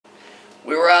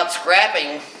We were out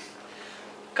scrapping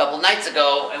a couple nights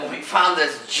ago and we found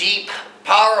this Jeep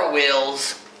Power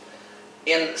Wheels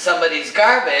in somebody's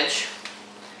garbage.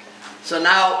 So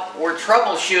now we're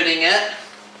troubleshooting it.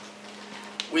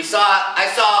 I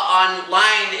saw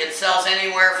online it sells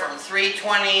anywhere from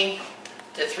 $320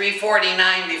 to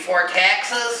 $349 before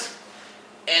taxes.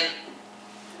 And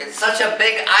it's such a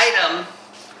big item.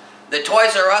 The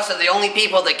Toys R Us are the only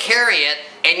people that carry it,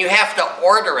 and you have to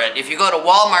order it. If you go to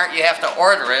Walmart, you have to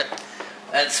order it.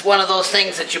 It's one of those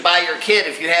things that you buy your kid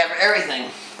if you have everything.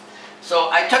 So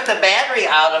I took the battery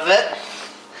out of it,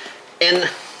 and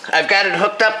I've got it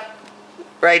hooked up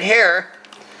right here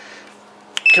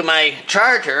to my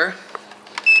charger,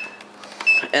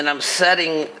 and I'm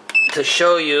setting to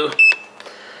show you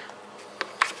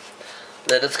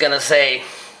that it's going to say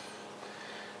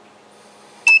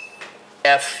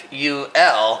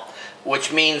FUL,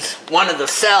 which means one of the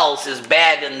cells is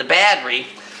bad in the battery.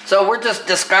 So we're just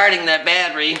discarding that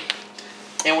battery,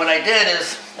 and what I did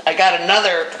is I got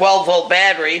another 12-volt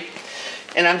battery,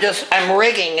 and I'm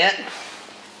rigging it.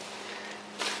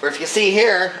 Or if you see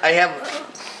here, I have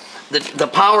the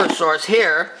power source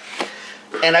here,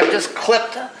 and I've just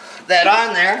clipped that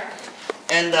on there,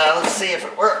 and let's see if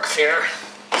it works here.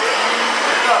 There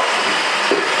we go.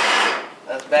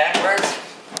 That's backwards.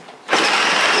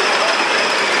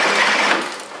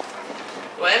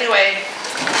 Well, anyway,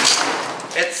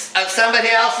 it's somebody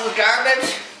else's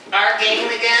garbage, our game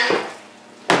again.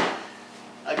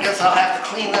 I guess I'll have to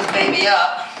clean this baby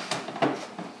up.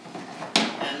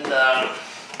 And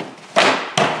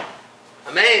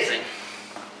amazing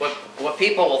what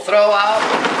people will throw out.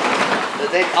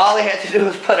 All they had to do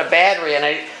was put a battery in.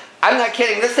 I'm not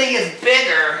kidding. This thing is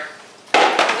bigger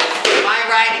than my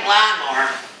riding lawnmower.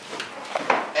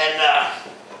 And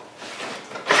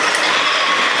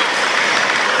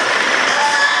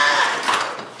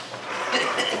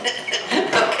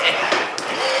okay.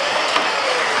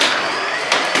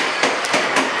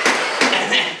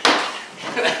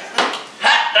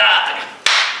 Hot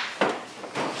dog.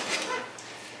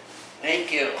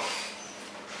 Thank you.